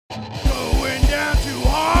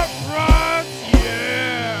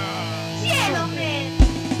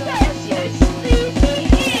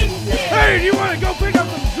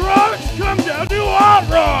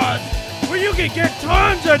can get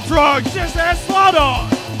tons of drugs, just ask Slaughter.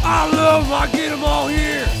 I love them, I get them all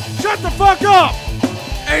here. Shut the fuck up!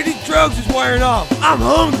 Hey, these drugs is wearing off. I'm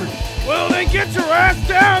hungry. Well, then get your ass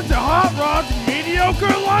down to Hot Rod's Mediocre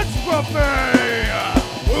Lunch Buffet,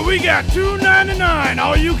 where we got $2.99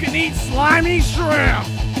 all you can eat slimy shrimp.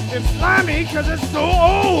 It's slimy because it's so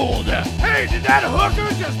old. Hey, did that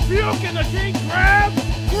hooker just puke in the king crab?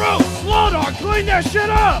 Gross, Slaughter, clean that shit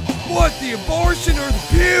up. What, the abortion or the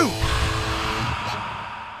puke?